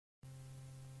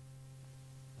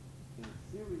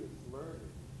serious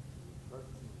learning,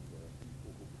 person,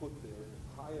 people who put their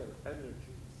entire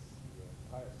energies, their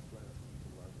entire strength into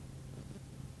learning.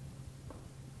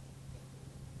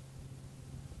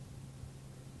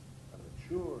 A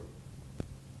mature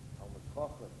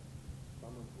Alokach,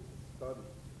 someone who has studied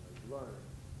and has learned,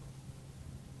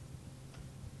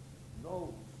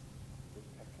 knows the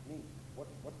technique.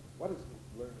 What is this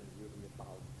learning really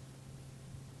about?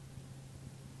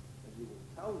 And he will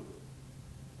tell you,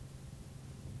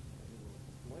 and he will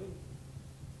explain to you.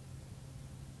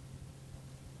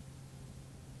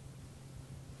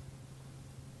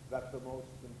 That the most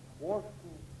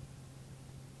important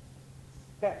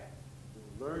step in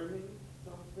learning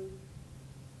something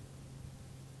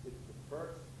is to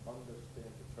first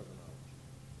understand the terminology.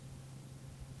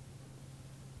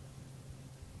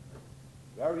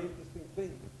 Very interesting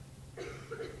thing. A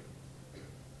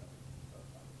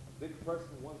big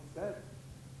person once said,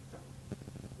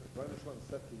 Rav Shlomo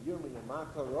said to Yirmiyah,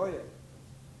 Maka Roya.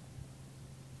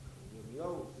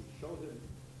 Yirmiyah, he showed him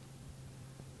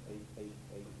a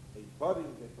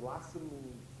budding, a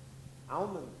blossoming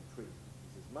almond tree. He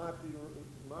says,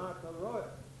 Maka Roya.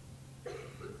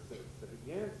 So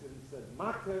he answered, he said,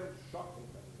 Maka shocking.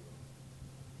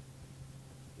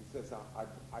 He says, I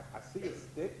see a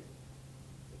stick,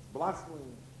 it's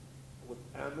blossoming with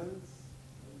almonds.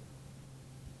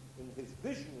 In his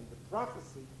vision, in the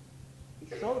prophecy, he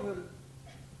showed him a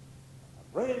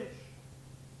branch,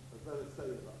 let us say,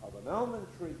 of an almond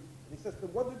tree. And he says to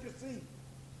him, what did you see?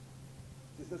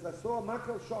 He says, I saw a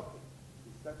makal shocking.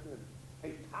 He said to him,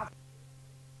 hey, Papa,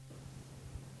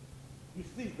 you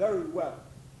see very well.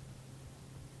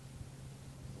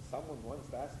 So someone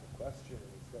once asked a question,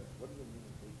 and he said, what do you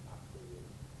mean, hey, Papa?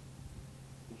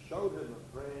 He showed him a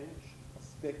branch, a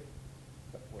stick,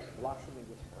 that was blossoming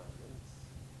with almonds.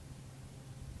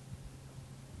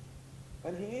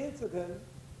 And he answered him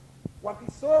what he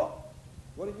saw.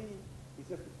 What do you mean? He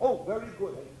says, oh, very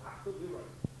good. Hey, absolutely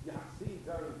right. You have seen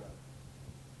very well.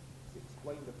 He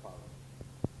explained the following.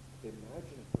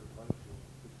 Imagine if we're going to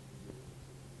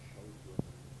show you a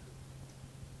tree.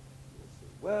 You'll say,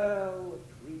 well, a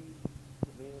tree,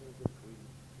 the man is a tree.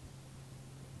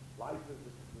 Life is a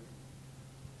tree.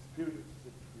 Spirit is a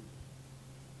tree.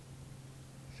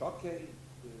 Shokeh,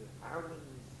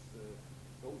 almonds,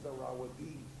 those are our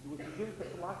deeds. You would begin to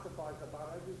philosophize about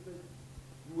everything.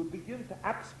 You would begin to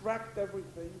abstract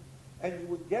everything, and you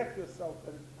would get yourself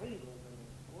entangled and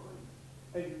entwined,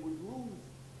 and you would lose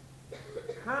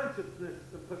consciousness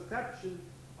and perception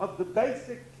of the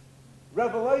basic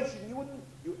revelation. You wouldn't,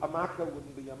 a makel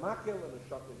wouldn't be a makel, and a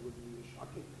shokeh wouldn't be a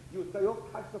shokeh. You would say all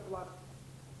types of philosophy.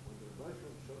 When the Rebbe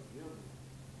showed him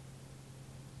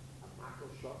a makel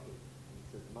shokeh, he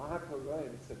says, Mahakel Roy,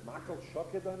 and he said, Makel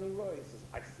shokeh Dani Roy. He says,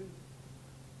 I see.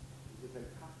 He says,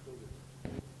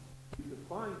 you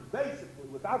define basically,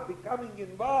 without becoming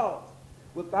involved,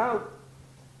 without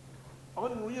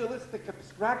unrealistic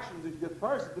abstractions, if you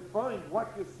first define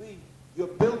what you see, you're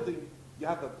building, you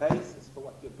have a basis for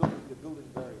what you're building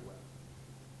very well.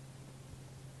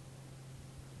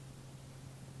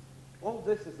 All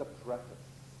this is a preface.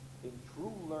 In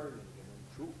true learning and in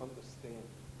true understanding,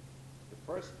 the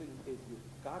first thing is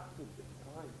you've got to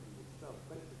define for yourself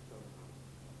basic terminology.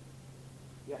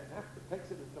 You have to take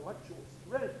some intellectual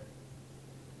strength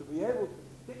to be able to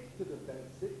stick to the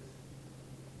basics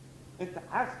and to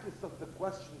ask yourself the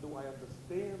question, do I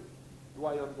understand? Do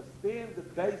I understand the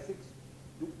basics?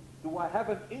 Do I have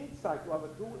an insight? Do I have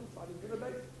a true insight into the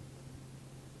basics?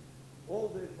 All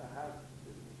this I have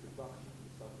is an introduction to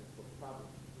something so problem.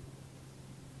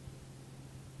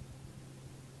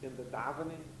 In the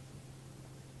davening,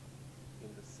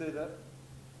 in the siddur,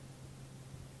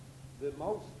 the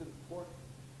most important,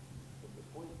 from the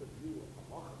point of view of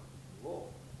halacha, law,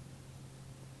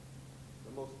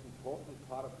 the most important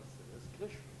part of the siddur is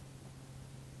Krishna.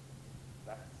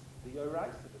 That's the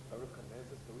Yoraisa. The Torah commands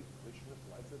us to read Krishna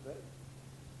twice a day.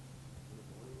 In the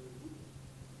morning and the evening.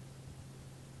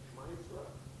 Shema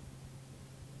Yisrael.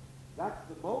 That's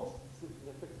the most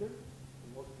significant, the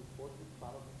most important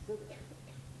part of the siddur.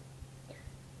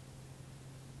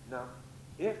 Now,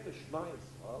 after Shema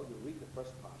Yisrael, you read the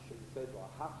first parsha, you say,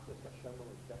 V'ahavta Hashem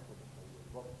Elokecha b'chol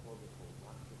levavcha v'chol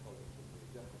nafshecha v'chol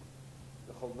moedecha.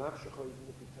 The whole nafshecha,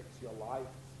 even if he takes your life,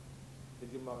 the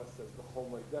Gemara says the whole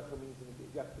moedecha means that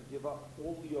you have to give up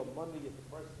all your money, if the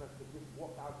person has to just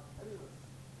walk out penniless.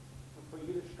 And for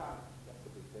Yiddishkeit, that's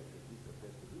a big thing, be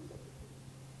prepared to do such a thing.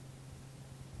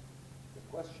 The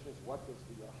question is, what does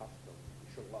the Ahavta,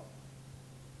 you should love?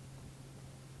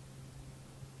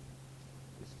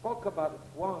 We spoke about it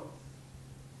once,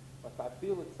 but I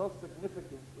feel it's so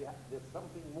significant, there's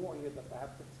something more here that I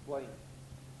have to explain.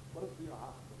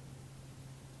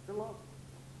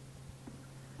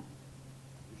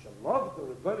 love the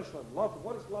Rebbeinu Shalom, love,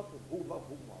 what is love? Who love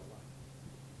whom Allah?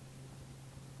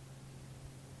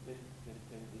 In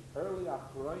the early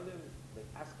Achronim, they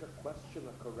ask a question,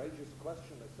 a courageous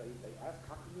question. They ask,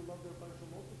 how can you love the Rebbeinu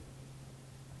Shalom?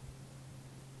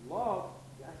 Love,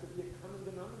 there has to be a common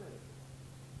denominator.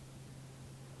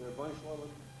 The Rebbeinu Shalom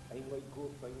ain't like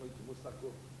guf, ain't like musa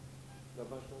guf. The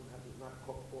Rebbeinu Shalom is not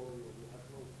corporeal.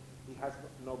 He has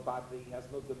no body. He has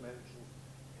no dimensions.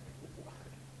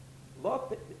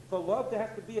 Love, for love, there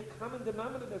has to be a common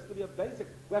denominator. There has to be a basic.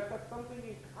 We have to have something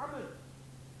in common.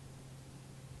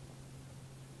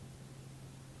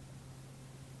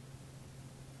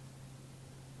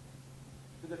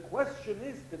 So the question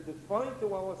is to define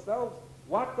to ourselves,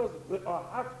 what does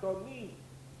ואהבת mean?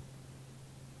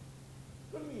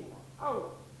 What do you mean?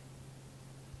 How?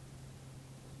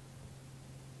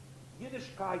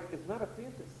 Yiddishkeit is not a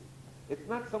fantasy. It's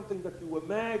not something that you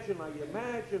imagine. I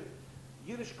imagine.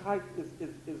 Yiddishkeit is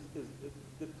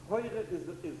the Torah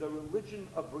is a religion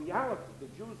of reality. The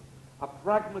Jews are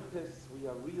pragmatists. We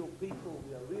are real people.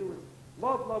 We are realists.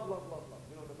 Love, love, love, love, love.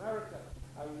 You know, in America,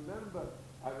 I remember.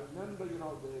 You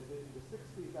know, the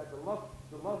 60s that the love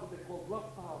that they called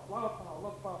love power, flower power,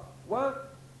 love power.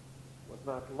 What? It was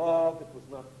not love. It was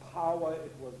not power.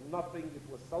 It was nothing. It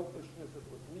was selfishness. It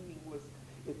was meaningless.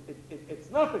 It's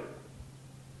nothing.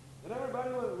 And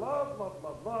everybody was love, love,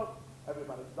 love, love.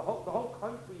 Everybody, the whole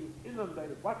country is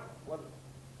inundated. What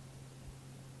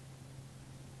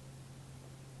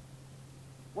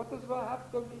does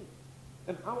Vahavta mean?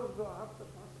 And how is Vahavta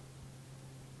possible?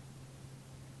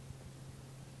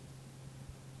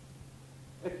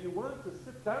 If you want to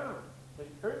sit down and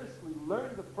earnestly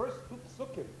learn the first two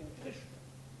psukim in Krishna,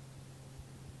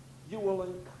 you will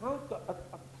encounter a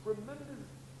tremendous,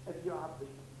 if you are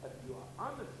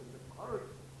honest and the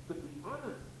courage to be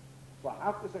honest. What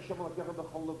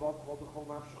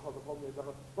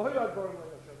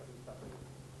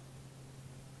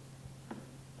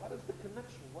is the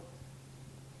connection?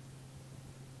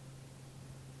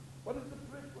 What is the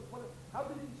bridge? How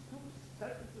did these two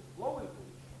sentences flow into each other?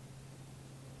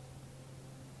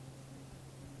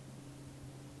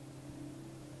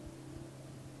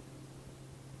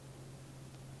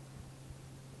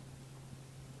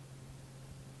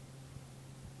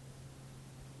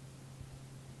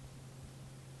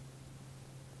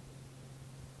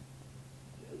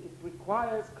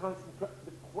 Requires concentration.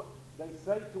 They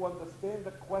say to understand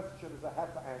the question is a half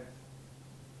answer.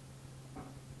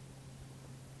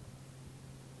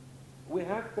 We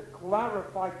have to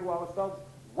clarify to ourselves,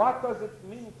 what does it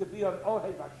mean to be an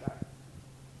Ohev Hashem?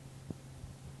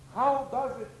 How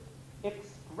does it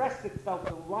express itself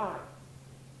in life?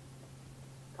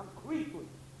 Concretely.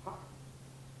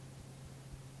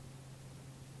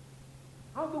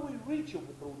 How do we reach it?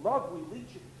 Through love we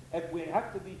reach it. And we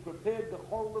have to be prepared, the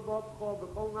whole levavcha, the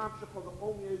whole nafshecha, the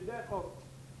whole yedecha.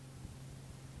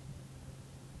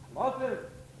 I love him.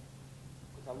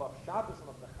 Because I love Shabbos, I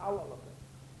love the Chal, I love him.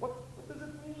 What does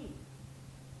it mean?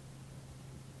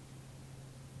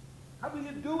 How do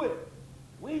you do it?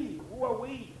 We, who are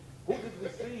we? Who did we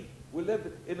see? We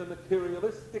live in a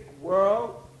materialistic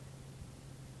world,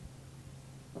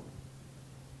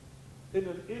 in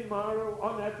an immoral,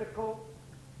 unethical,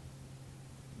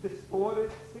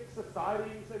 distorted, sick society.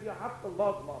 You say you have to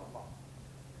love, love, love.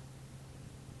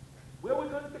 Where are we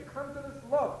going to come to this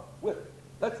love? With,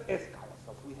 let's ask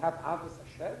ourselves, we have Avos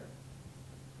Hashem?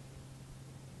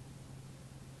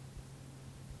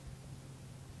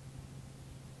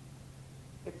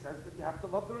 It says that you have to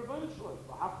love the Rebbeinu Shalom.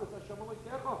 V'ahavta Hashem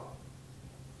Elokecha.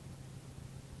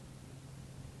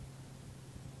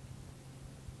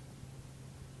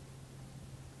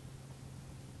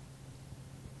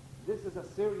 This is a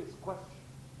serious question.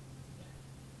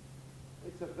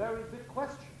 It's a very big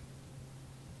question.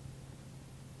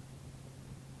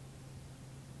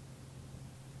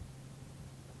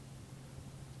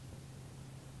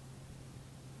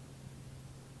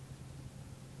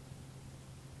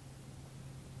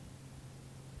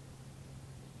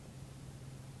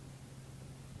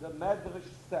 The Medrash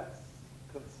says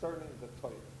concerning the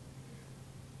Torah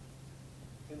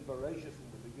in Bereshis,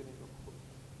 in the beginning of Chut,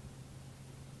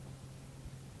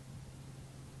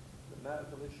 the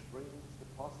Medrash brings the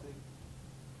pasuk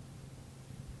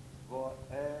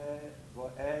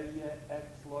Vo'eye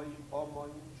etzloi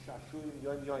omoin shashuim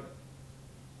yoim yoim.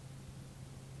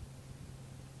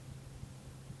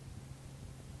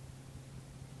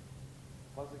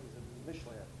 Pasuk is in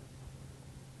Mishlei.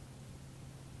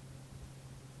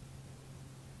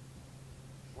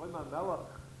 Shlomo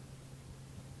Melech,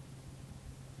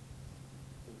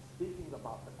 in speaking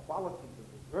about the qualities and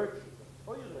the virtues of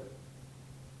Torah,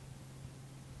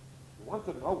 want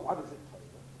to know what is it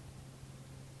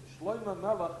Torah. Shlomo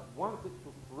Melech wanted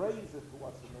to phrase it to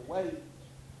us in a way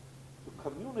to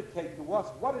communicate to us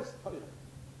what is Torah.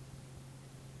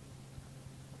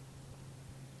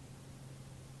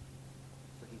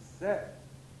 So he said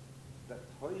that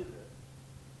Torah,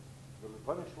 the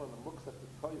Rebbeinu Shalom looks at the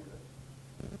Torah,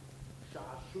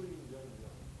 Sha'ashurim Yom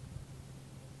Yom.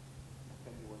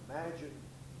 Can you imagine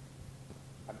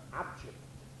an object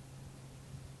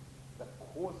that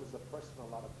causes a person a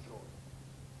lot of joy?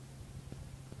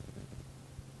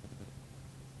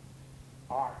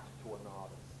 Art to an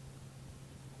artist,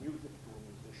 music to a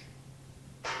musician,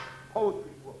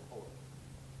 poetry to a poet.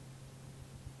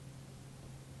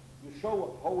 You show a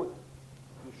poet,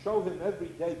 you show him every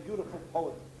day beautiful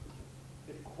poetry.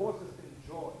 It causes him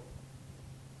joy.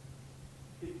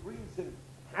 It brings him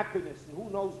happiness and who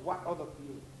knows what other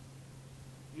feelings.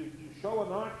 You show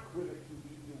an art critic,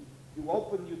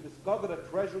 you discover the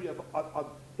treasury of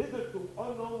hitherto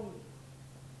unknown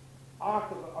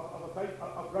art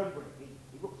of Rembrandt.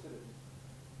 He looks at it,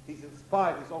 he's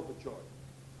inspired, he's overjoyed.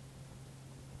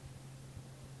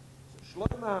 So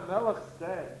Shlomo HaMelech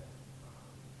said,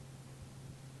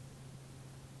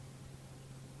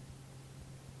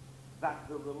 that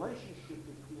the relationship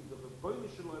between the Rebbeinu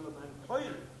Shalom and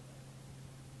Torah,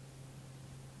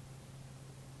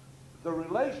 the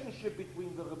relationship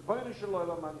between the Rebbeinu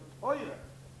Shalom and Torah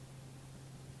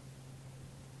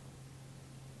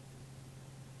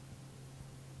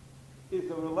is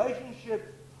a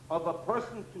relationship of a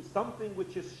person to something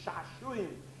which is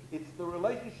shashuim. It's the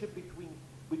relationship between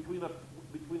a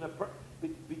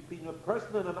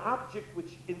person and an object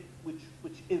which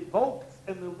evokes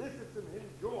and elicits in him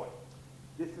joy.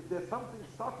 There's something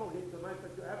subtle here tonight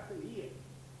that you have to hear.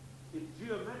 It's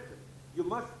geometric. You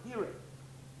must hear it.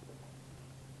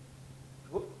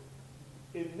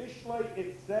 In Mishlei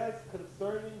it says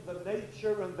concerning the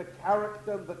nature and the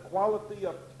character and the quality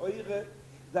of Torah,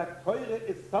 that Torah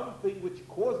is something which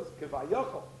causes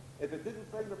kevayachol. If it didn't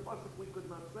say in the pasuk, we could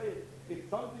not say it. It's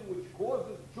something which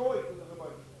causes joy to the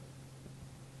Rebbeinu.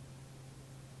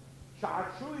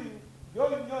 Sha'ashuim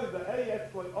yoim yoim, the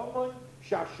ayat for online,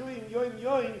 sha'ashuim yoim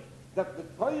yoim, that the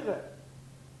Torah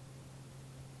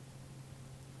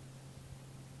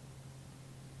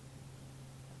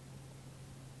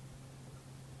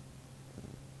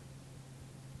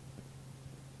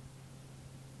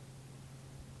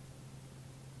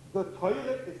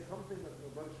is something that the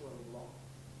Rebbeinu loves.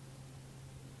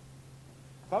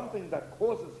 Something that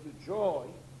causes you joy.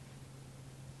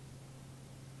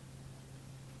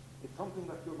 It's something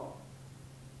that you love.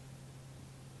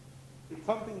 It's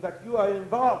something that you are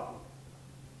involved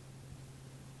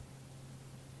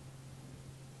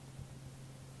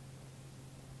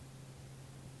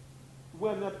in.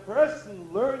 When a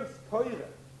person learns Torah,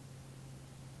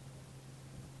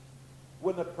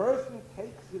 when a person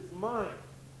takes his mind,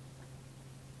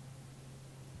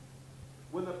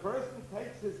 when a person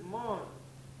takes his mind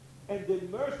and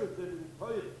immerses it in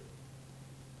Torah,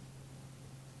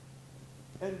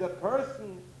 and a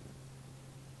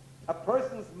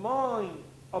person's mind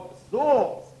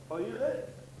absorbs Torah,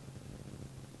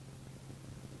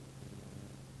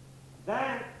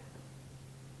 that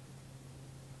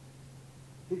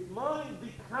his mind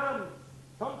becomes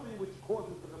something which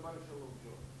causes the Rebbeinu Shalom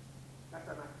joy. That's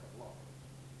an act of love.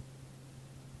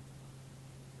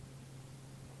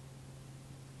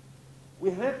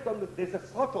 We have done that. There's a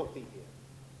subtlety here.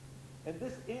 And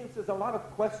this answers a lot of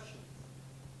questions.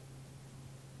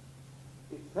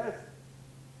 It says,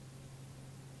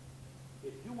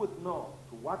 if you would know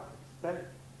to what extent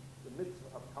the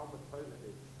mitzvah of Talmud Torah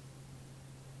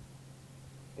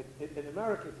is, in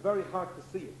America it's very hard to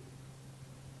see it.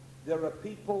 There are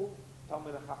people,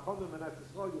 Talmud HaChachamim and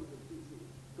Etzisrael, you can see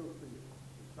it, in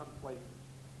some places.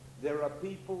 There are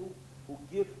people who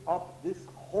give up this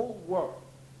whole world.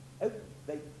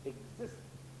 They exist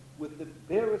with the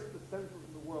barest essentials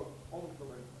in the world, only to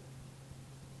learn.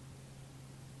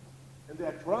 And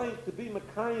they're trying to be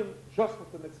Mekayim just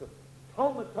with the mitzvah.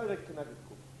 Talmud Torah can never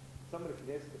cook. Somebody could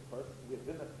ask the person, we have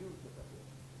been accused of that.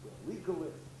 We're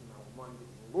legalists in our mind,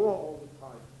 it's law all the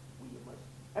time. We must.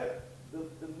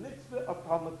 The mitzvah of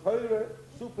Talmud Torah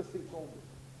supersedes all this.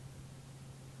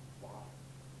 Wow.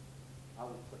 Are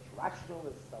we such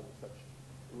rationalists? Are we such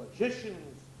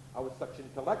logicians? Are we such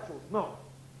intellectuals? No.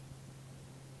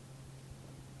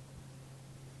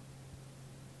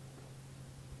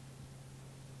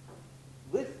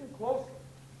 Listen closely.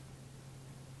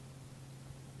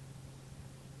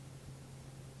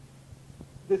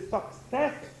 The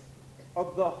success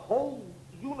of the whole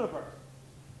universe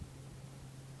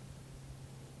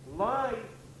lies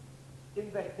in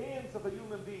the hands of a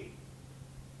human being.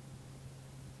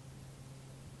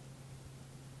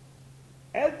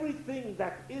 everything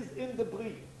that is in the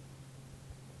Bria,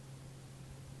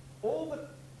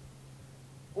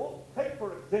 take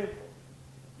for example,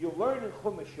 you learn in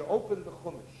Chumash, you open the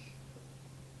Chumash,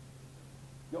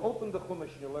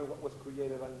 and you learn what was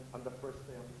created on the first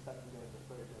day, on the second day, on the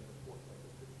third day, on the fourth day,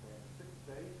 the fifth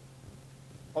day.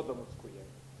 On the sixth day, Adam was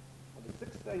created. On the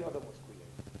sixth day, Adam was created.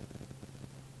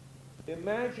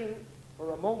 Imagine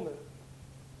for a moment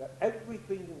that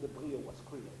everything in the Bria was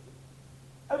created.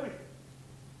 Everything.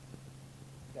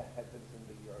 The heavens and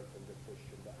the earth and the fish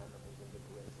and the animals and the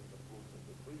grass and the fruits and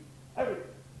the trees.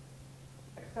 Everything.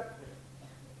 Except man.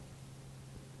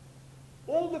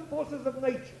 All the forces of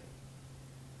nature.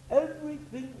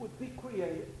 Everything would be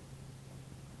created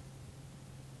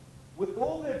with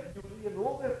all their beauty and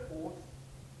all their force,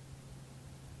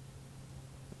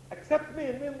 except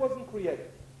man. Man wasn't created.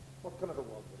 What kind of a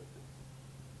world would it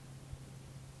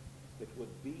be? It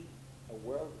would be a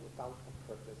world without a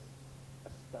purpose, a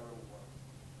sterile world,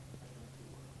 an empty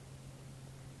world.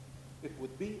 It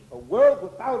would be a world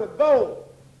without a goal.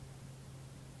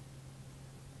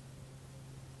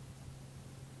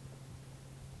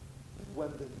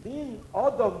 When the min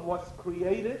Adam was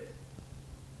created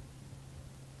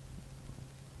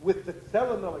with the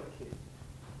Tzelem Elokeh,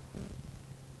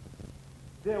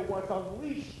 there was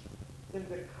unleashed in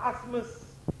the cosmos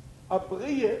a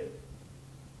Bria,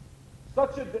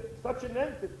 such an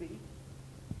entity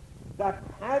that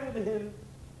had in him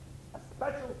a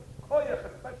special koyach, a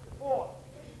special force.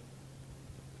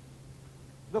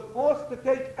 The force to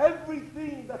take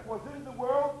everything that was in the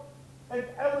world and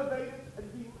elevate it and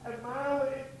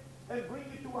annihilate it and bring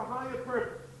it to a higher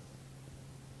purpose.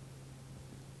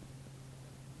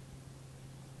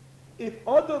 If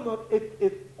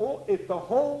the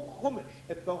whole Chumash,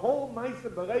 if the whole Maaseh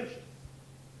Bereshis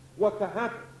were to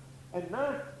happen, and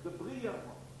not the Bria world,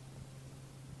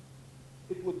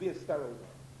 it would be a sterile world.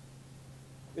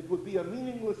 It would be a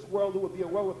meaningless world. It would be a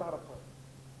world without a purpose.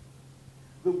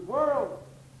 The world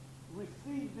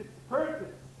received its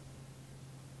purpose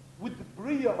with the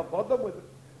Bria of Adam,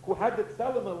 who had the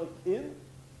Tzelem Elokeh.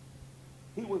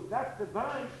 He was that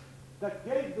divine that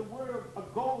gave the world a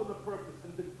goal and a purpose.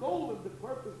 And the goal and the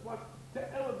purpose was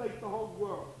to elevate the whole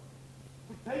world.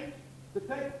 To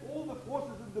take all the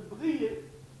forces in the Bria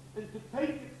and to take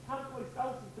it someplace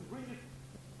else and to bring it,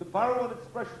 to borrow an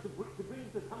expression, to bring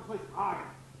it to someplace higher.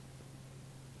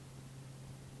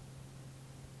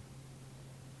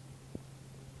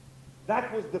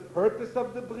 That was the purpose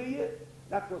of the Bria.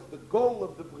 That was the goal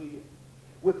of the Bria.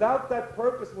 Without that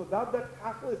purpose, without that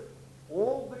tachlis,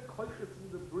 all the koyches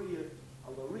in the Bria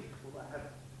are larik l'heaven.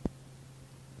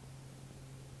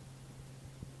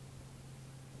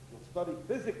 You'll study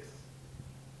physics.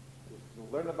 You'll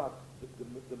learn about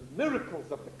the miracles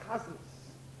of the cosmos.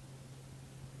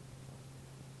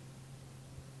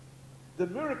 The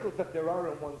miracles that there are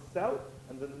in oneself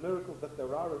and the miracles that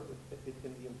there are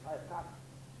in the entire cosmos.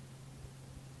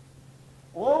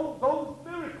 All those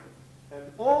miracles and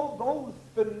all those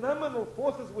phenomenal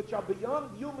forces which are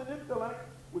beyond human intellect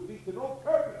would be to no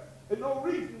purpose and no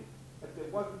reason if there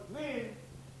wasn't man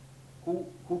who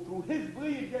through his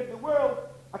Bria gave the world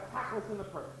a tachlis and a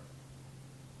purpose.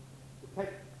 To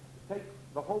take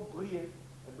the whole Bria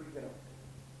and bring it out.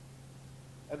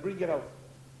 And bring it out.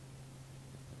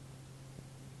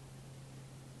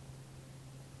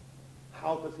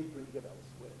 How does he bring it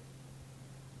elsewhere?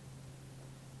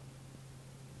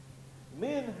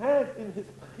 Man has in his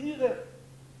bechira,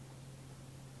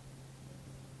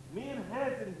 man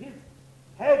has in his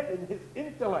head, in his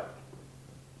intellect,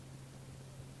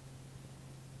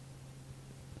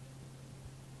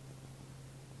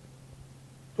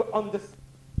 to understand,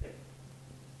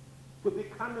 to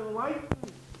become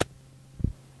enlightened,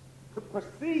 to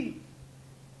perceive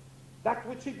that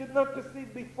which he did not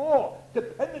perceive before, to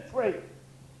penetrate.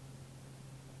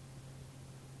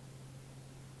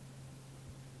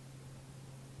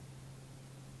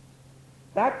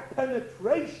 That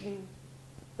penetration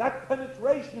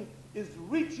is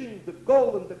reaching the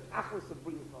goal and the tachlis of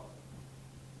Bria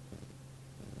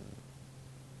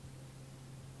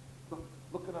Zorah.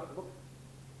 Look in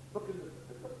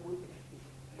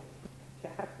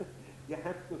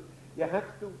you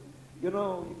have to,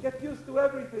 you get used to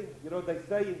everything. They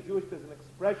say in Jewish there's an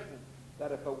expression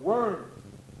that if a worm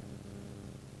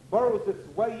burrows its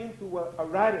way into a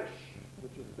radish,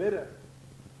 which is bitter,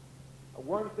 a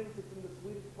worm thinks it's in the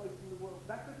sweetest place in the world.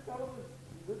 That's his element.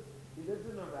 He lives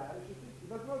in a radish. He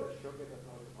doesn't know there's sugar that's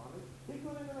not on it. He's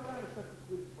living in a radish. That's the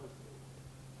sweetest place in the world.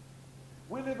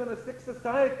 We live in a sick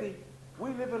society.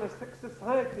 We live in a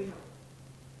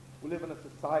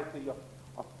society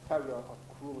of terror, of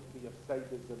cruelty, of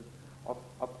sadism, of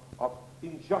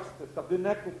injustice, of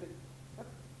inequity.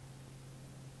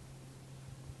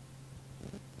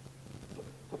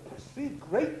 To perceive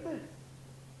greatness,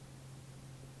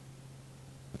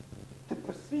 to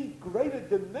perceive greater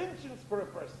dimensions for a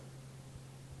person.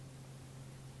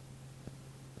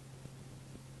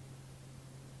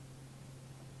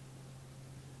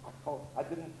 I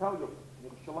didn't tell you,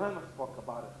 Yerushalayim spoke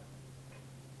about it.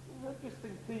 An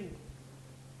interesting thing.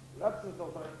 Rav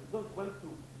Shlomo went to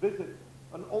visit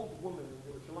an old woman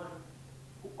in Yerushalayim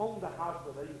who owned the house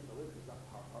where they used to live,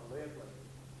 her landlady.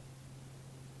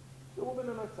 The woman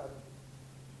in her 70s.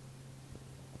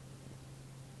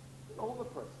 An older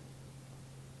person.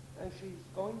 And she's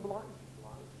going blind. She's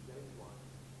blind. She's getting blind.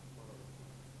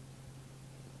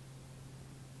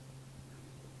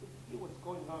 See what's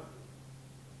going on here.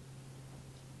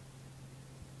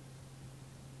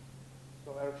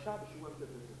 So Erev Shabbos, she went to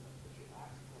visit her. She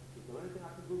asked her, is there anything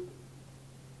I can do for you?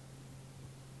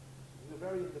 She's a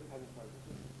very independent person.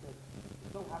 She said, it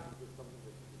so happens there's something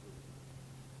that you can do.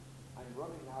 I'm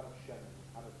running out of shemen,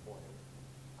 out of oil.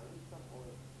 I need some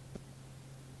oil.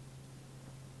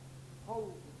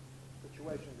 Whole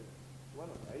situation is, she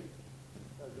went away.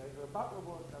 So her butler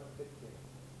was kind of big thing.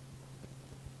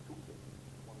 Two things.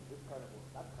 One this kind of oil,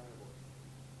 that kind of oil.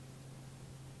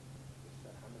 She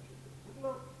said, how much is it? She said,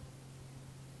 no.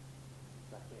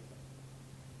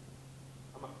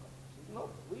 No,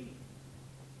 please.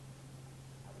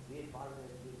 I was here 5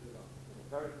 years ago. A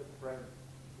very good friend.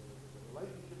 There was a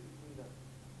relationship between them.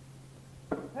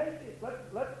 Take it.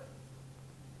 Let.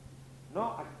 No,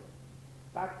 I can't.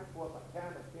 Back and forth. I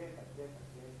can't.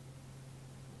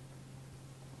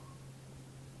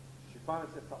 She finally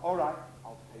said, all right,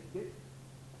 I'll take it,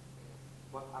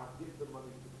 but I'll give the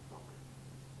money to the trucker.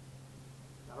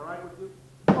 Is that all right with you?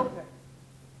 Okay.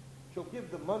 She'll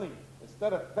give the money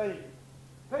instead of paying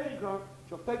her,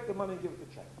 she'll take the money and give it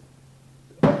to check.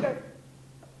 Okay.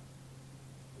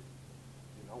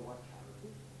 You know what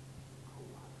charity?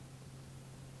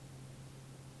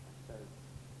 I said,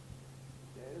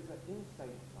 there is an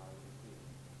insane sign here.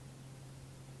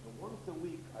 And once a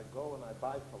week I go and I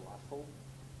buy falafel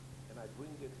and I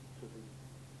bring it to the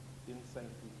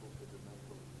insane people, to the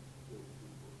mentally ill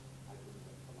people. I bring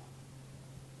them falafel.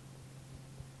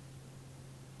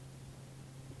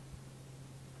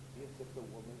 Yes, if the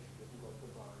woman, she didn't go to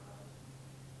the barn house.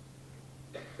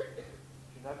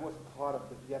 She never was part of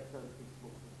the Vietnam peace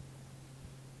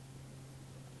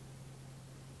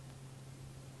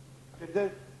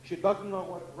movement. She doesn't know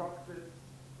what drugs is.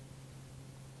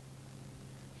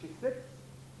 She sits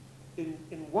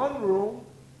in one room,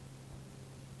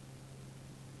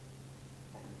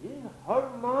 and in her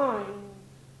mind,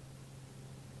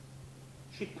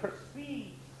 she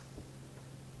perceives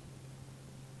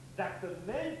that the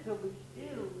mentally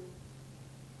ill,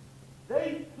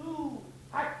 they too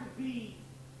have to be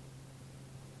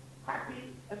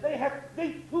happy, and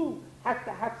they too have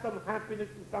to have some happiness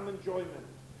and some enjoyment.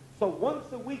 So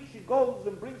once a week she goes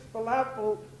and brings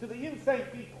falafel to the insane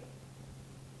people.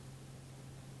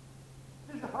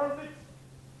 This is her mitzvah.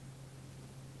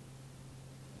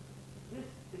 This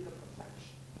is a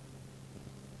perfection.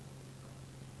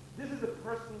 This is a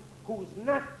person who is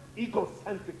not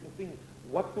egocentric and thinking,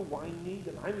 what do I need?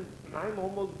 And I'm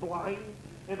almost blind,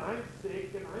 and I'm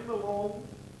sick, and I'm alone.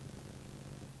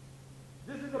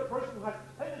 This is a person who has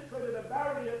penetrated a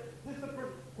barrier. This is a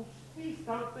person who sees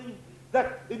something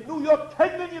that in New York,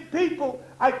 10 million people,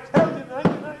 I tell you, 99%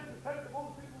 of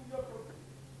all the people in New York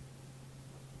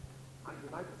are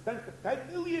 99% of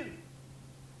 10 million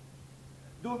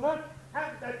do not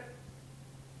have that.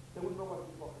 They wouldn't know what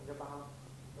we're talking about.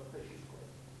 They'll say she's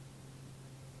crazy.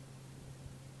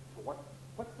 So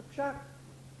what's the pshat?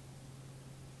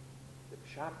 The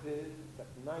pshat is that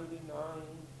 99%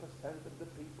 of the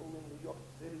people in New York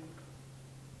City,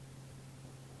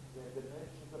 their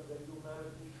dimensions of their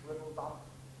humanity shriveled up.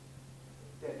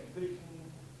 Their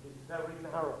vision is very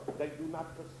narrow. They do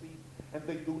not perceive and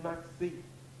they do not see.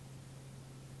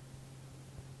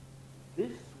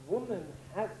 This woman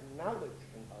has knowledge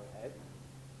in her head.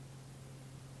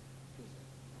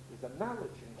 There's a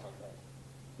knowledge in her head.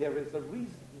 There is a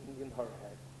reasoning in her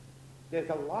head. There's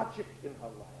a logic in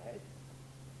her head.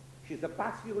 She's a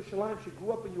Bas Yerushalayim. She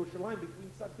grew up in Yerushalayim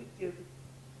between Tzaddikim,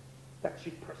 that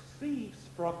she perceives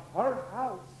from her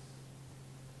house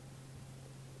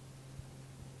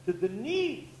to the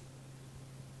needs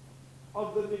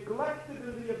of the neglected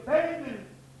and the abandoned.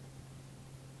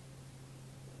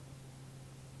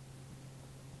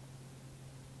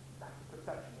 That's the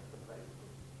perception of the faith.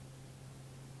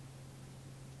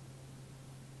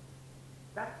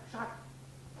 That's just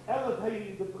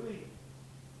elevating the breed.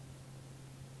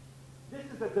 This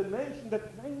is is a dimension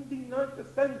that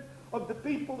 99% of the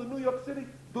people in New York City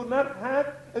do not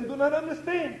have and do not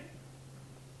understand.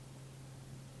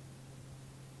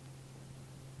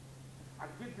 I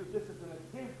give you this as an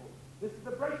example. This is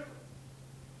a bracelet.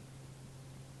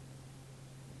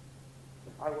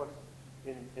 I was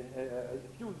a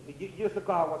few years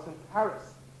ago, I was in Paris,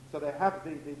 so they have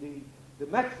the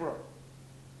metro,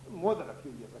 more than a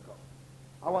few years ago.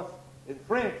 I was in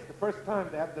France, the first time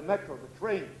they have the metro, the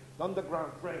train, the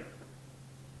underground train.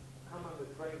 Come on the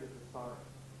train, there's a sign.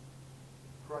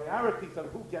 Priorities on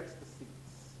who gets the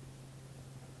seats.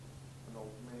 An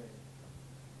old man,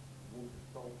 wounded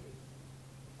soldiers,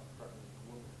 a pregnant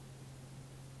woman.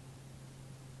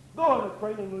 Go on the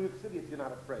train in New York City if you're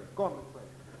not afraid. Go on the train.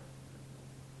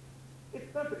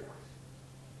 It's not the question.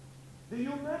 The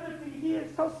humanity here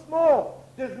is so small.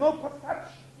 There's no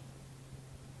perception.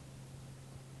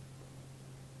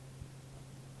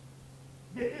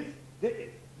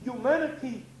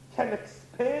 Humanity can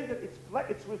expand,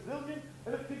 it's resilient,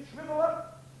 and it can shrivel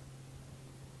up.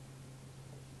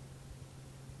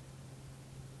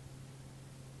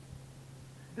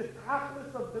 The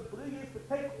tachlis of the Bria is to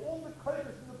take all the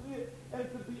kindness in the Bria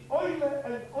and to be oiler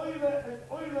and oiler and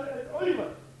oiler and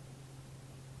oiler.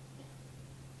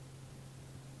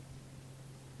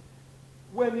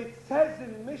 When it says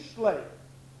in Mishlei,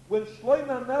 when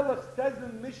Shlomo Melech says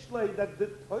in Mishlei that the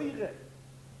Torah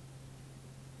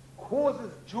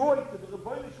causes joy to the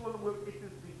Rebbeinu Shalom, it is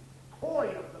the toy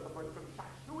of the Rebbeinu from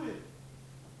Shashuim.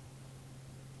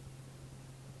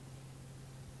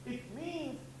 It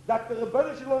means that the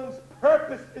Rebbeinu Shalom's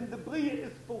purpose in the Bria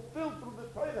is fulfilled through the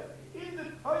Torah. In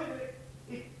the Torah,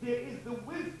 there is the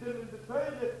wisdom in the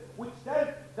Torah which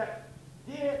says that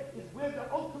there is where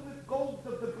the ultimate goals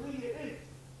of the Bria is.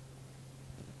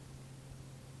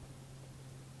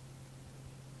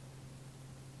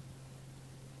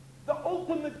 The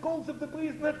ultimate goals of the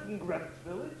Bria is not in Greenwich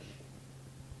Village.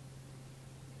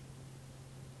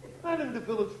 It's not in the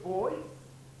Village Boys.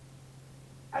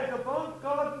 As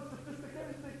avant-garde and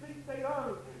sophisticated as they think they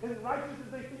are, and righteous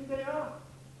as they think they are.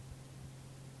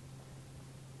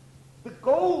 The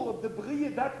goal of the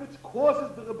Bria, that which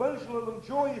causes the Rebbeinu Shalom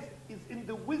joy, is in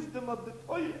the wisdom of the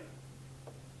Torah.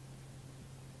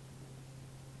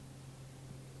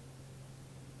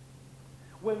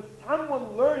 When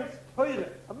someone learns Torah,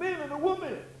 a man and a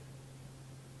woman,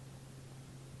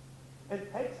 and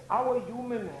takes our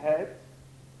human head,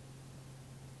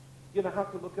 you know how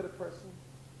to look at a person?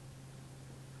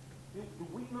 Do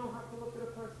we know how to look at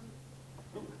a person?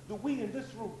 Do we in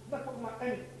this room, not talking about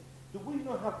anything, do we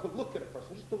know how to look at a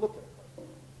person, just to look at a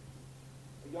person?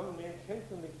 A young man came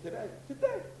to me today, he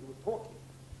was talking.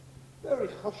 Very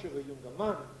chashuv, a younger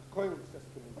man, Koil says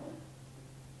to me,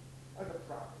 I have a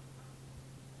problem.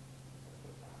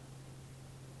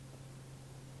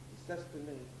 He says to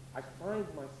me, I find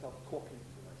myself talking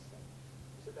to myself.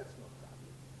 I said, that's no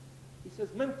problem. He says,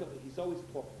 mentally, he's always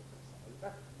talking to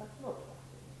himself. That's no problem.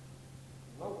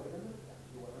 No, wait a minute.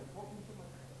 You are talking to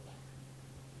myself.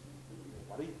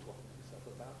 What are you talking to yourself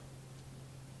about?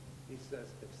 He says,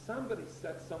 if somebody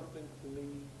said something to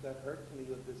me that hurt me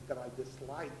or that I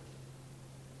dislike,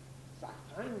 so I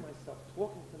find myself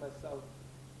talking to myself,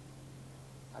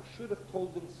 I should have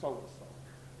told him so and so.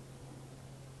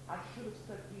 I should have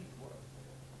said these words.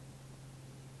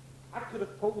 I could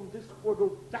have told him this word,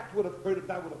 or that would have hurt him,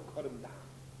 that would have cut him down.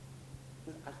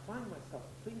 Because I find myself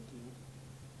thinking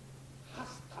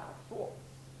hostile thoughts.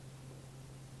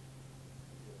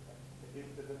 The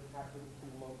incident happened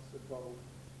 2 months ago.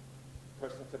 The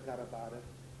person forgot about it.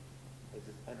 He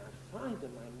says, and I find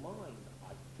in my mind,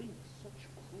 I think such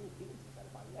cruel things that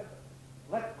if I ever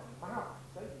let my mouth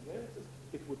say the answers,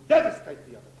 it would devastate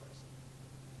the other person.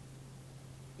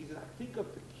 He says, I think of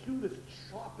the cutest,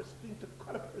 sharpest thing to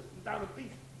cut a person down a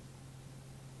piece.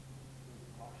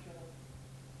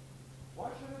 Why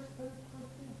should I spend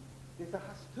something? There's a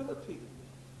hostility in me.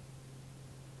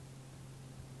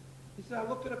 He said, I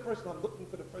look at a person, I'm looking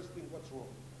for the first thing, what's wrong?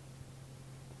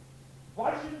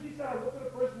 Why shouldn't he say, I look at a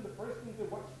person, the first thing is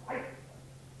what's right?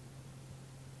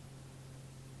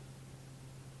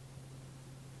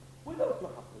 We don't know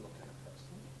how to look at a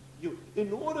person.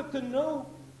 In order to know,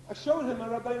 I showed him a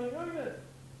Rabbeinu Yoina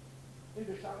in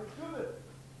the Shari Shuvah.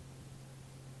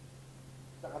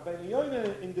 The Rabbeinu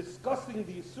Yoina, in discussing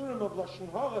the Yisurim of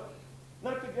Lashon Hara,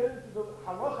 not to get into the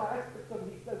halacha aspect of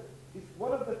it, he says,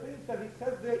 one of the things that he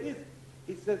says there is,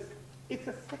 he says, it's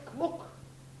a sick look.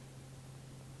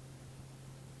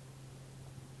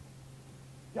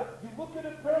 Yeah, you look at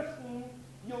a person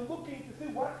You're looking to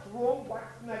see what's wrong,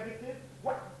 what's negative,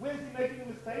 where's he making a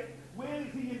mistake, where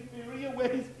is he inferior,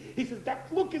 he says,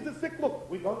 that look is a sick look.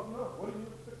 We don't know. What do you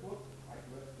mean a sick look? I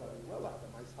dress very well, I have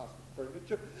a nice house with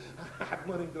furniture, I have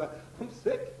money to buy. I'm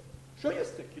sick. Sure you're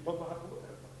sick, you don't know how to look at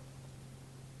it.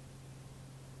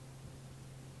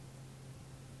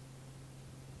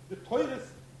 The Torah,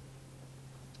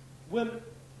 when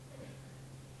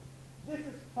this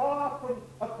is far from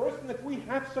a person, if we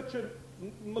have such a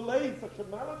malaise, such a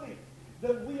malady,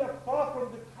 then we are far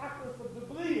from the tachlis of the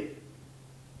Bria.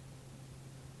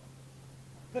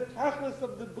 The tachlis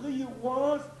of the Bria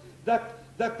was that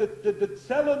the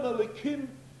Tzelem Elikim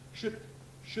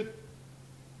should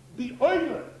be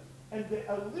oiler, and the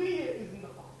Aliyah is in the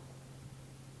heart.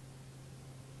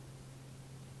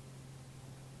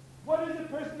 What is a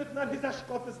person if not his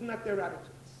ashkafas, not their attitudes?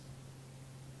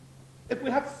 If we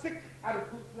have sick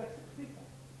attitudes, we're sick people.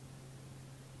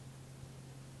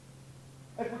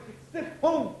 If we could sit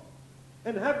home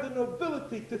and have the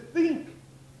nobility to think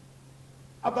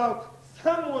about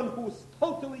someone who's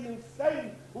totally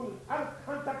insane, who is out of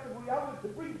contact with reality, to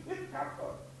bring his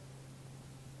comfort.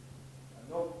 I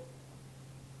know.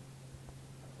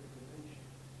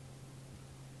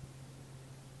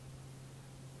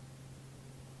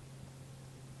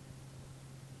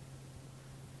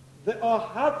 The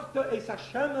Ahavta is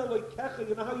Hashem Elokecha.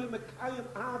 You know how you Mekayim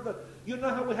Ahava. You know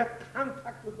how we have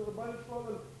contact with the Rebbeinu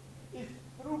Shalom is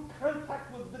through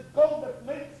contact with the goal that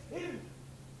makes him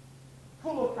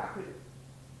full of happiness.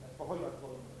 That's the whole lot.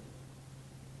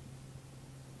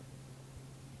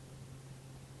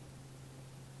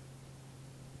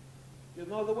 There's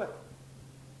no other way.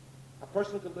 A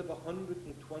person can live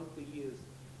 120 years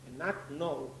and not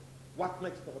know what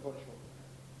makes the Rebbeinu Shalom.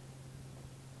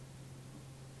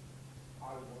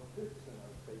 I want this, and I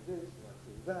say this, and I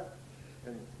say that,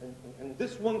 and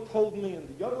this one told me, and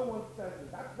the other one says,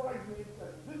 and that wise man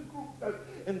says, and this group says,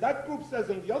 and that group says,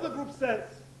 and the other group says.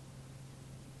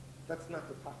 That's not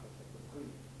the topic of the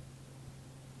creed.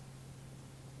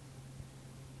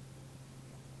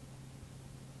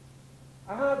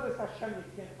 Ahavas Hashem, you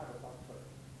can't have it outside.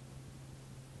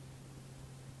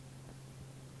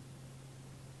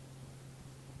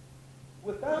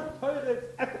 Without Torah, it's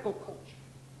ethical culture.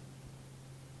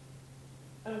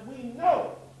 And we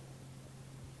know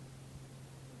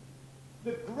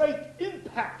the great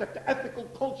impact that the ethical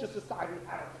culture society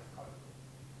had on this country.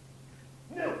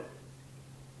 No.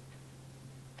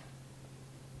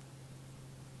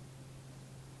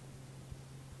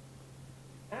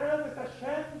 And with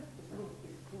Hashem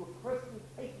is through a person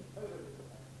taking Torah into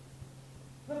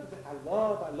that. Not that I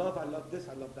love this,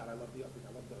 I love that, I love the other thing,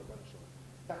 I love the Rebbeinu Shalom.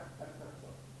 That's not so.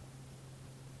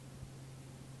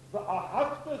 The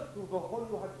Ahavta through the whole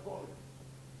Hadvarim.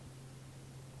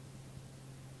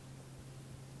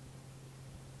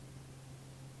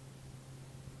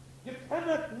 You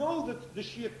cannot know that the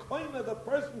shiakoin of a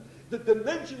person, the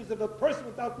dimensions of a person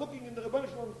without looking in the Rebbeinu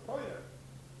Shalom's Torah.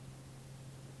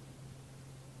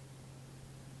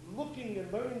 Looking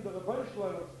and learning the Rebbeinu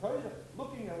Shalom's Torah.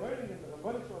 Looking and learning in the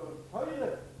Rebbeinu Shalom's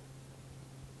Torah.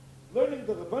 Learning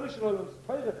the Rebbeinu Shalom's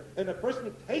Torah, and a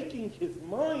person taking his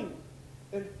mind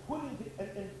and putting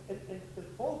and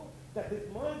hope that his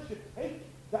mind should take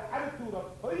the attitude of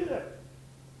Torah.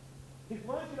 His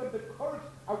mind should have the courage.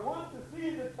 I want to see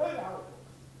in the Torah how it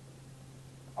looks.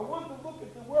 I want to look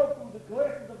at the world through the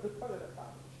glasses of the Torah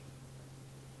knowledge.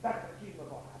 That's the key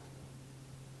of our happiness.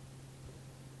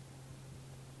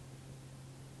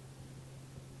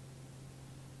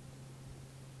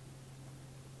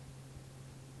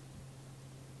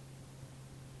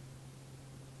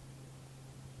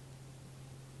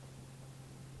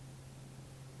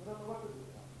 We don't know what to do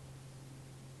about it.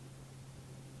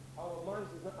 Our mind,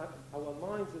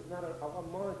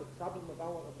 the problem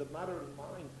of the modern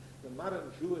mind, the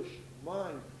modern Jewish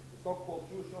mind, the so-called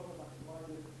Jewish Orthodox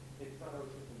mind is, it's not a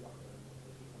Rishon anymore.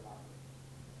 It's just a lot.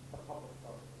 It's a public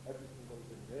stuff. Everything goes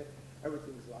in there.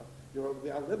 Everything's like,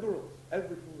 they are liberals.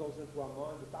 Everything goes into our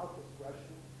mind without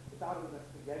discretion, without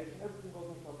investigation. Everything goes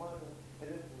into our mind and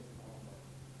influences our mind.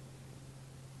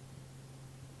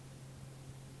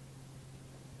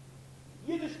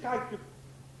 Yiddishkeit,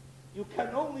 you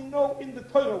can only know in the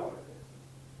Torah what it is.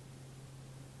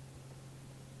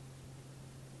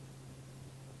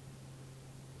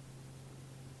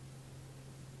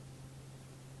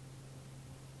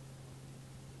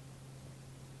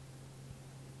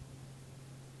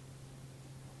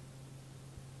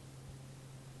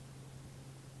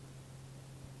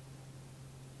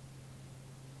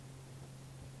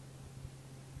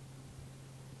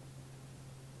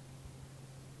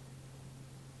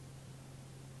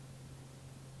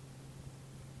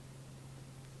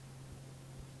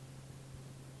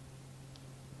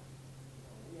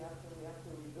 have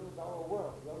to rebuild our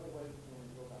world. The only way to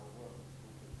rebuild our world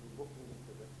is through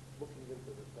looking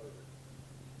into the Torah.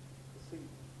 You see,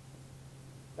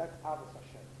 that's Ahavas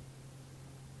Hashem.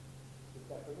 The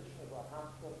definition of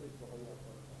Ahavta is the Hoyu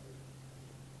Agor.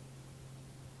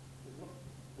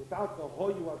 Without the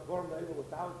Hoyu Agor,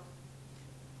 without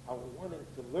our wanting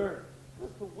to learn,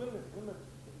 just for women can't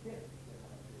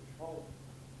have a Jewish home.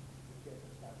 You can't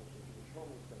establish a Jewish home.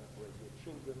 You cannot raise your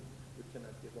children. You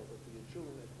cannot give over to your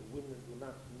children if the women do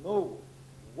not know